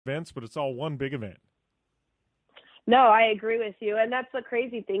events, but it's all one big event. No, I agree with you. And that's the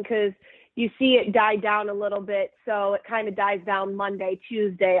crazy thing because you see it die down a little bit. So it kind of dies down Monday,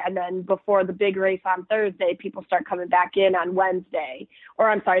 Tuesday, and then before the big race on Thursday, people start coming back in on Wednesday. Or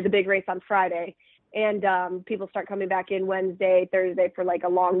I'm sorry, the big race on Friday. And people start coming back in Wednesday, Thursday for like a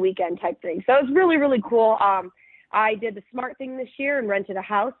long weekend type thing. So it's really, really cool. I did the smart thing this year and rented a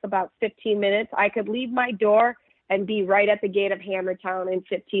house about 15 minutes. I could leave my door and be right at the gate of Hammertown in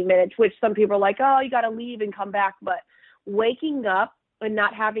 15 minutes, which some people are like, oh, you got to leave and come back. But waking up and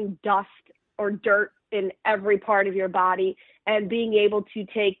not having dust or dirt in every part of your body and being able to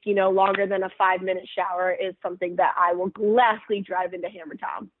take, longer than a 5-minute shower is something that I will gladly drive into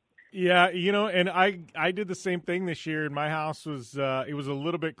Hammertown. Yeah, and I did the same thing this year, and my house was it was a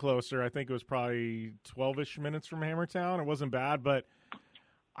little bit closer. I think it was probably 12-ish minutes from Hammertown. It wasn't bad, but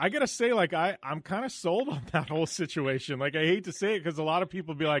I got to say, like, I'm kind of sold on that whole situation. Like, I hate to say it because a lot of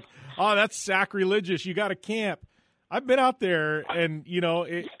people be like, oh, that's sacrilegious. You got to camp. I've been out there, and,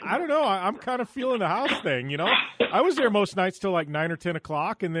 I don't know. I'm kind of feeling the house thing, I was there most nights till like 9 or 10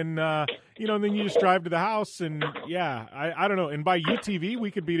 o'clock, and then, then you just drive to the house, and, yeah, I don't know. And by UTV,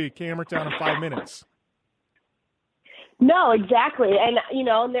 we could be to Hammertown in 5 minutes. No, exactly. And,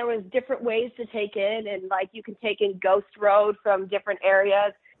 and there was different ways to take in, and, like, you can take in Ghost Road from different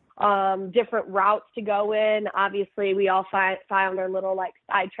areas, different routes to go in. Obviously, we all found our little, like,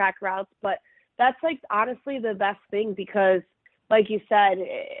 sidetrack routes, but that's, like, honestly the best thing because, like you said,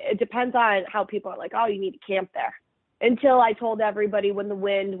 it depends on how people are like, oh, you need to camp there. Until I told everybody when the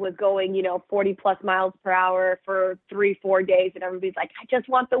wind was going, 40-plus miles per hour for 3-4 days, and everybody's like, I just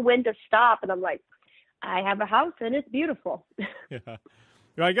want the wind to stop. And I'm like, I have a house, and it's beautiful. Yeah.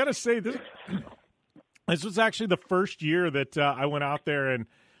 I got to say, this was actually the first year that I went out there, and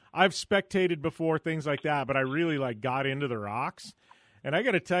I've spectated before, things like that, but I really, got into the rocks. And I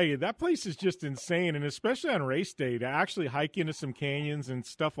got to tell you, that place is just insane, and especially on race day, to actually hike into some canyons and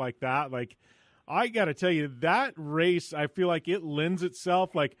stuff like that, I got to tell you, that race, I feel like it lends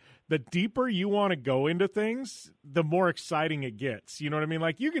itself, the deeper you want to go into things, the more exciting it gets. You know what I mean?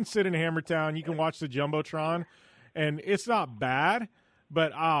 You can sit in Hammertown, you can watch the Jumbotron, and it's not bad,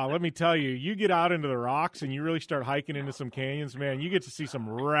 but let me tell you, you get out into the rocks and you really start hiking into some canyons, man, you get to see some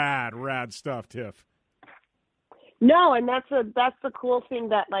rad stuff, Tiff. No, and that's the cool thing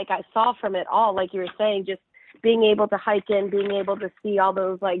that, I saw from it all, like you were saying, just being able to hike in, being able to see all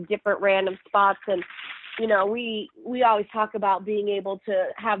those, different random spots. And, we always talk about being able to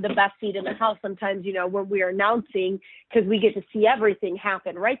have the best seat in the house sometimes, when we're announcing, because we get to see everything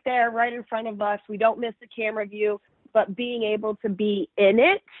happen right there, right in front of us. We don't miss the camera view, but being able to be in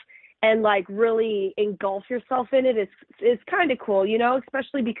it and, really engulf yourself in it is kind of cool,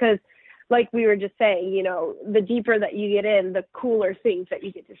 especially because, like we were just saying, the deeper that you get in, the cooler things that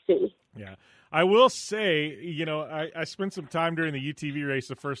you get to see. Yeah. I will say, I spent some time during the UTV race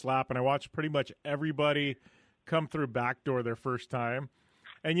the first lap, and I watched pretty much everybody come through backdoor their first time.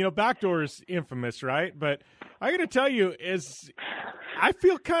 And, backdoor is infamous, right? But I got to tell you, I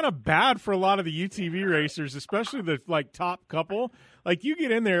feel kind of bad for a lot of the UTV racers, especially the, top couple. You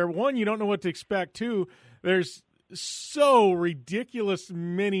get in there, one, you don't know what to expect. Two, there's so ridiculous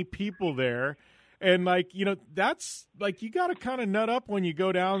many people there, and that's you got to kind of nut up when you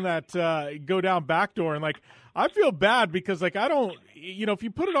go down backdoor, and I feel bad because I don't, if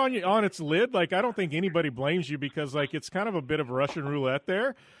you put it on its lid, I don't think anybody blames you because it's kind of a bit of Russian roulette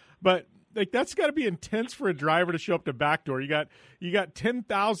there, but that's got to be intense for a driver to show up to backdoor. You got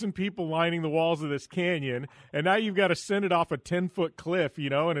 10,000 people lining the walls of this canyon, and now you've got to send it off a 10-foot cliff,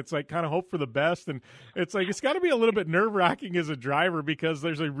 and it's kind of hope for the best. And it's it's got to be a little bit nerve-wracking as a driver because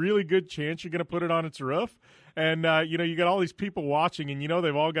there's a really good chance you're going to put it on its roof. And, you got all these people watching, and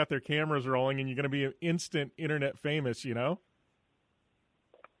they've all got their cameras rolling, and you're going to be instant internet famous,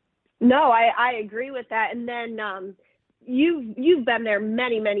 No, I agree with that. And then you've been there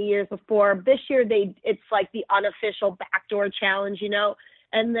many years before. This year it's the unofficial backdoor challenge,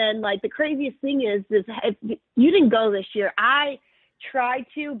 and then the craziest thing is if you didn't go this year. I tried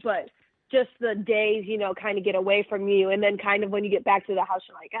to, but just the days kind of get away from you, and then kind of when you get back to the house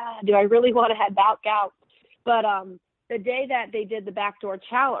you're like, do I really want to head back out? But the day that they did the backdoor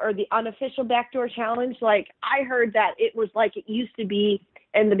challenge, or the unofficial backdoor challenge, I heard that it was it used to be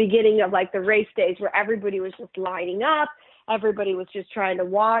in the beginning of the race days where everybody was just lining up, everybody was just trying to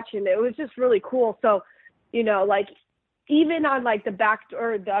watch, and it was just really cool. So, even on the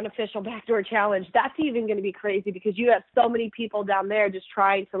backdoor, the unofficial backdoor challenge, that's even going to be crazy because you have so many people down there just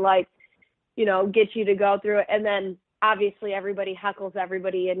trying to get you to go through it. And then obviously everybody heckles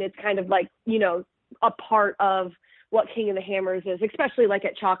everybody, and it's kind of a part of what King of the Hammers is, especially like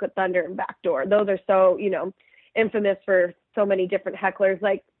at Chocolate Thunder and Backdoor. Those are so, infamous for so many different hecklers.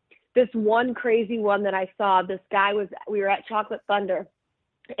 Like this one crazy one that I saw, we were at Chocolate Thunder,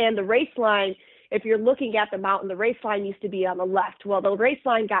 and the race line, if you're looking at the mountain, the race line used to be on the left. Well, the race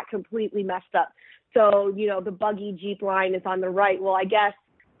line got completely messed up. So, the buggy Jeep line is on the right. Well, I guess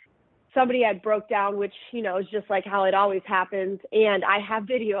somebody had broke down, which, is just like how it always happens. And I have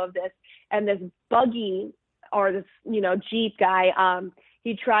video of this, and this buggy or this, Jeep guy,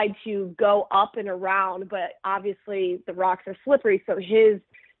 he tried to go up and around, but obviously the rocks are slippery. So his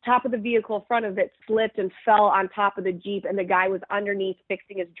top of the vehicle, front of it, slipped and fell on top of the Jeep, and the guy was underneath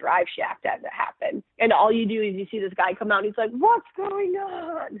fixing his drive shaft as it happened. And all you do is you see this guy come out, and he's like, "What's going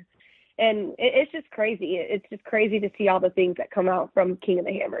on?" And it's just crazy. It's just crazy to see all the things that come out from King of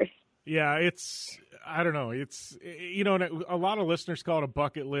the Hammers. Yeah, I don't know. It's, a lot of listeners call it a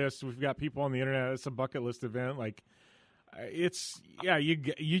bucket list. We've got people on the internet. It's a bucket list event. Like,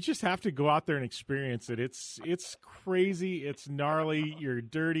 you just have to go out there and experience it. It's crazy. It's gnarly. You're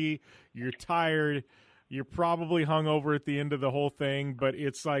dirty. You're tired. You're probably hungover at the end of the whole thing, but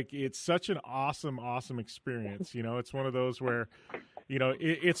it's such an awesome experience. It's one of those where,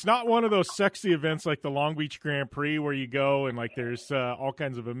 it's not one of those sexy events like the Long Beach Grand Prix where you go and like there's all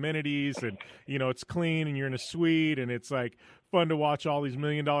kinds of amenities and, it's clean and you're in a suite and it's like fun to watch all these $1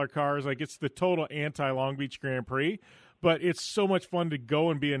 million cars. Like it's the total anti-Long Beach Grand Prix. But it's so much fun to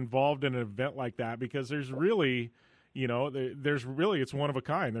go and be involved in an event like that because there's really, it's one of a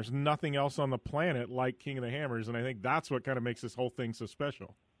kind. There's nothing else on the planet like King of the Hammers, and I think that's what kind of makes this whole thing so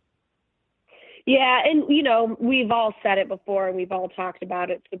special. Yeah, and, we've all said it before, and we've all talked about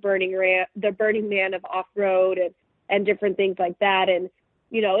it. It's the Burning Man of off-road and different things like that. And,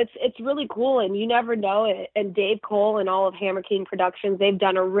 it's really cool, and you never know. And Dave Cole and all of Hammer King Productions, they've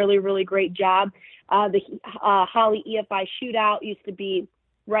done a really, really great job. The Holly EFI Shootout used to be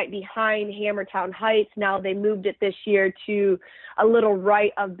right behind Hammertown Heights. Now they moved it this year to a little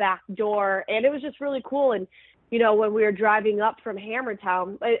right of Backdoor, and it was just really cool. And, when we were driving up from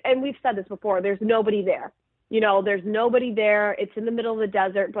Hammertown, and we've said this before, there's nobody there. There's nobody there. It's in the middle of the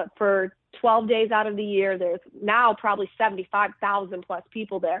desert, but for 12 days out of the year, there's now probably 75,000 plus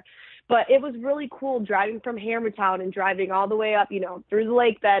people there. But it was really cool driving from Hammertown and driving all the way up, through the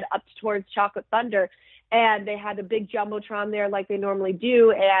lake bed up towards Chocolate Thunder. And they had a big Jumbotron there like they normally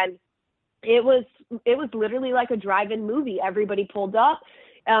do. And it was literally like a drive-in movie. Everybody pulled up.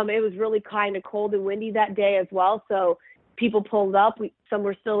 It was really kind of cold and windy that day as well. So people pulled up. Some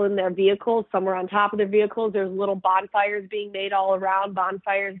were still in their vehicles. Some were on top of their vehicles. There's little bonfires being made all around,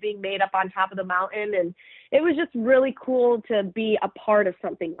 bonfires being made up on top of the mountain. And it was just really cool to be a part of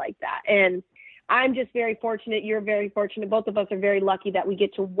something like that. And I'm just very fortunate. You're very fortunate. Both of us are very lucky that we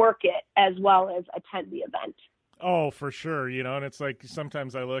get to work it as well as attend the event. Oh, for sure. And it's like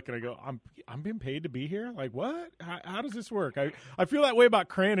sometimes I look and I go, I'm being paid to be here? Like, what? How does this work? I feel that way about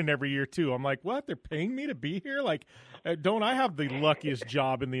Crandon every year, too. I'm like, what? They're paying me to be here? Like, don't I have the luckiest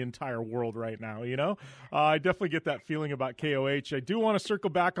job in the entire world right now, I definitely get that feeling about KOH. I do want to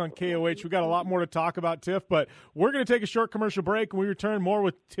circle back on KOH. We got a lot more to talk about, Tiff, but we're going to take a short commercial break, and we return more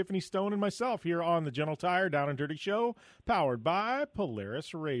with Tiffany Stone and myself here on the General Tire Down and Dirty Show, powered by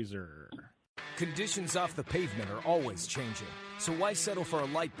Polaris Razor. Conditions off the pavement are always changing, so why settle for a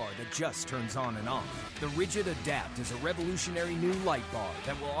light bar that just turns on and off? The Rigid Adapt is a revolutionary new light bar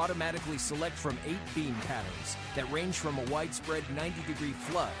that will automatically select from 8 beam patterns that range from a widespread 90-degree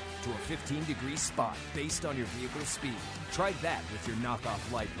flood to a 15-degree spot based on your vehicle's speed. Try that with your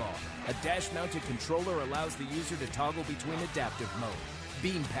knockoff light bar. A dash-mounted controller allows the user to toggle between adaptive mode,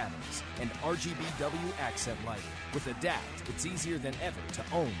 beam patterns, and RGBW accent lighting. With Adapt, it's easier than ever to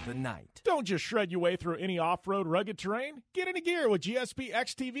own the night. Don't just shred your way through any off-road rugged terrain. Get into gear with GSP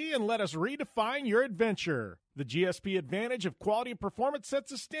XTV and let us redefine your adventure. The GSP Advantage of quality and performance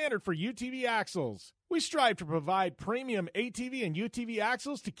sets a standard for UTV axles. We strive to provide premium ATV and UTV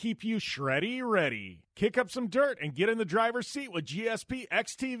axles to keep you shreddy ready. Kick up some dirt and get in the driver's seat with GSP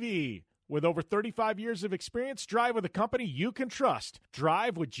XTV. With over 35 years of experience, drive with a company you can trust.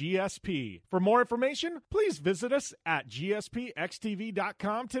 Drive with GSP. For more information, please visit us at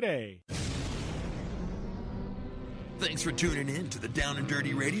gspxtv.com today. Thanks for tuning in to the Down and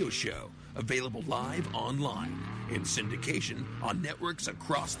Dirty Radio Show. Available live online, in syndication on networks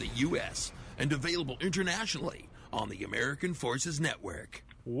across the U.S., and available internationally on the American Forces Network.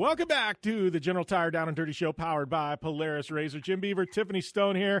 Welcome back to the General Tire Down and Dirty Show, powered by Polaris Razor. Jim Beaver, Tiffany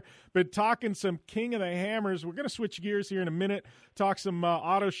Stone here. Been talking some King of the Hammers. We're going to switch gears here in a minute, talk some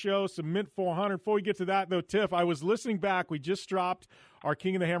auto show, some Mint 400. Before we get to that, though, Tiff, I was listening back. We just dropped our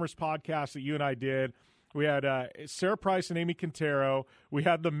King of the Hammers podcast that you and I did. We had Sarah Price and Amy Quintero. We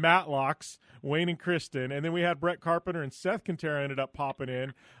had the Matlocks, Wayne and Kristen. And then we had Brett Carpenter and Seth Quintero ended up popping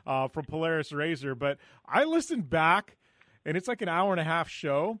in from Polaris Razor. But I listened back, and it's like an hour and a half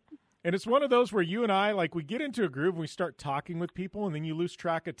show. And it's one of those where you and I, like, we get into a groove and we start talking with people, and then you lose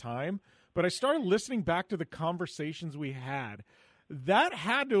track of time. But I started listening back to the conversations we had. That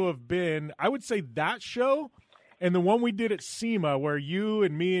had to have been, I would say, that show and the one we did at SEMA where you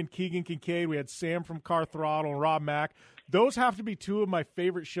and me and Keegan Kincaid, we had Sam from Car Throttle and Rob Mack. Those have to be two of my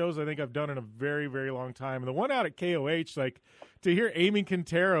favorite shows I think I've done in a very, very long time. And the one out at KOH, like, to hear Amy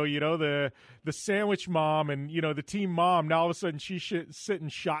Quintero, you know, the sandwich mom and, you know, the team mom, now all of a sudden she's sitting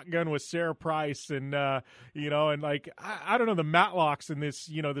shotgun with Sarah Price and, you know, and like, I don't know, the Matlocks and this,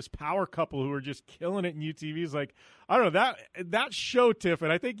 you know, this power couple who are just killing it in UTVs. Like, I don't know, that show, Tiff,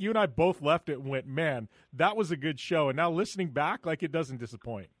 and I think you and I both left it and went, man, that was a good show. And now listening back, like, it doesn't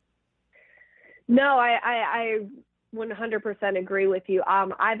disappoint. No, I 100% agree with you.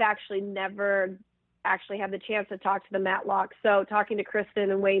 I've actually never had the chance to talk to the Matlocks. So talking to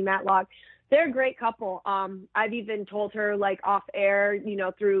Kristen and Wayne Matlock, they're a great couple. I've even told her, like, off air, you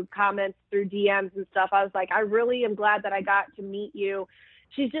know, through comments, through DMs and stuff. I was like, I really am glad that I got to meet you.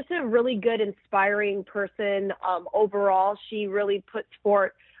 She's just a really good, inspiring person. Overall, she really puts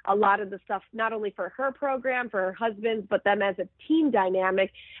forth a lot of the stuff, not only for her program, for her husband, but them as a team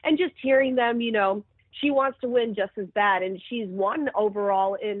dynamic. And just hearing them, you know, she wants to win just as bad, and she's won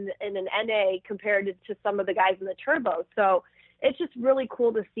overall in an NA compared to some of the guys in the turbo. So it's just really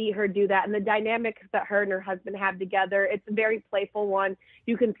cool to see her do that. And the dynamic that her and her husband have together, it's a very playful one.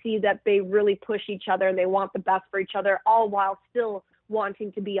 You can see that they really push each other and they want the best for each other, all while still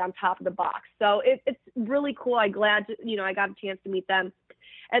wanting to be on top of the box. So it's really cool. I'm glad, I got a chance to meet them.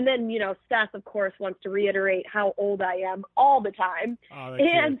 And then, Seth, of course, wants to reiterate how old I am all the time. Oh,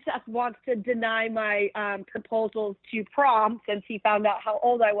 and Seth wants to deny my proposals to prom since he found out how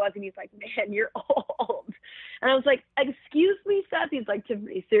old I was. And he's like, man, you're old. And I was like, excuse me, Seth? He's like,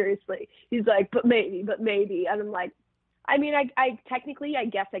 Tiffany, seriously. He's like, but maybe. And I'm like, I mean, I technically, I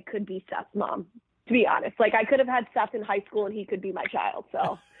guess I could be Seth's mom, to be honest. Like, I could have had Seth in high school and he could be my child.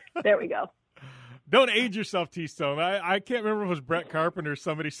 So there we go. Don't age yourself, T-Stone. I can't remember if it was Brett Carpenter.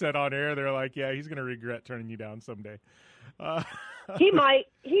 Somebody said on air, they're like, yeah, he's going to regret turning you down someday. He might.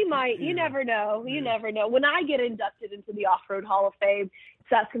 You never know. You never know. When I get inducted into the Off-Road Hall of Fame,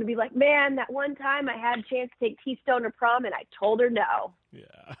 Seth's going to be like, man, that one time I had a chance to take T-Stone to prom and I told her no.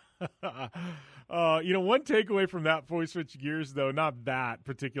 Yeah. One takeaway from that before we switch gears, though, not that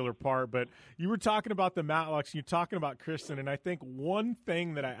particular part, but you were talking about the Matlocks, you're talking about Kristen, and I think one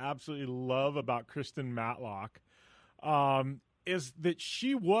thing that I absolutely love about Kristen Matlock is that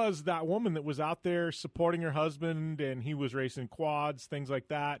she was that woman that was out there supporting her husband, and he was racing quads, things like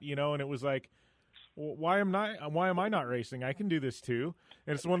that, and it was like, well, why am I not racing? I can do this too.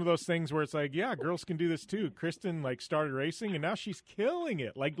 And it's one of those things where it's like, yeah, girls can do this too. Kristen started racing and now she's killing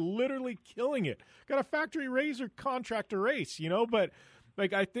it, literally killing it. Got a factory razor contract to race, but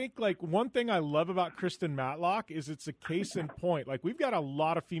I think one thing I love about Kristen Matlock is it's a case in point. We've got a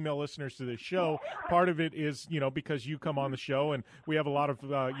lot of female listeners to this show. Part of it is, because you come on the show and we have a lot of,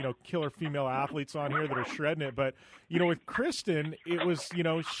 killer female athletes on here that are shredding it. But, with Kristen, it was,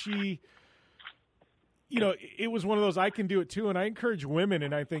 it was one of those, I can do it too. And I encourage women,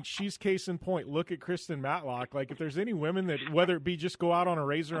 and I think she's case in point. Look at Kristen Matlock. If there's any women that, whether it be just go out on a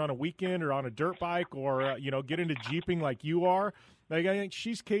razor on a weekend or on a dirt bike or, get into Jeeping like you are, I think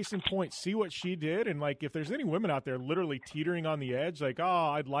she's case in point. See what she did. And if there's any women out there literally teetering on the edge,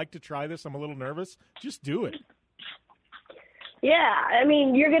 I'd like to try this, I'm a little nervous, just do it. Yeah. I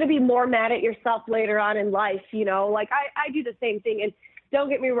mean, you're going to be more mad at yourself later on in life. I do the same thing. And don't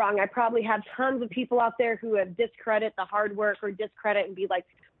get me wrong, I probably have tons of people out there who have discredit the hard work or discredit and be like,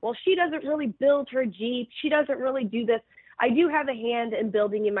 well, she doesn't really build her Jeep. She doesn't really do this. I do have a hand in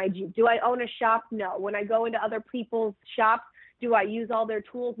building in my Jeep. Do I own a shop? No. When I go into other people's shops, do I use all their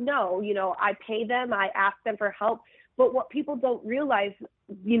tools? No. I pay them. I ask them for help. But what people don't realize,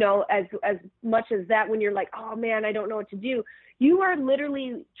 as much as that, when you're like, oh, man, I don't know what to do, you are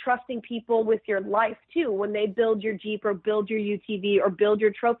literally trusting people with your life, too. When they build your Jeep or build your UTV or build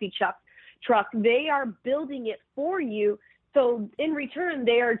your trophy truck, they are building it for you. So in return,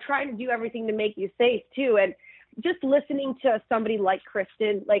 they are trying to do everything to make you safe, too. And just listening to somebody like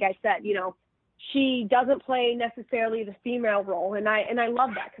Kristen, like I said, she doesn't play necessarily the female role. And I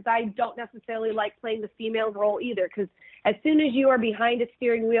love that, because I don't necessarily like playing the female role either, because as soon as you are behind a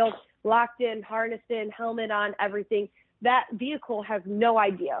steering wheel, locked in, harnessed in, helmet on, everything, that vehicle has no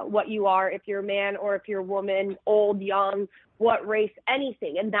idea what you are, if you're a man or if you're a woman, old, young, what race,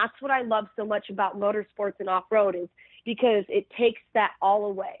 anything. And that's what I love so much about motorsports and off-road, is because it takes that all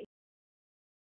away.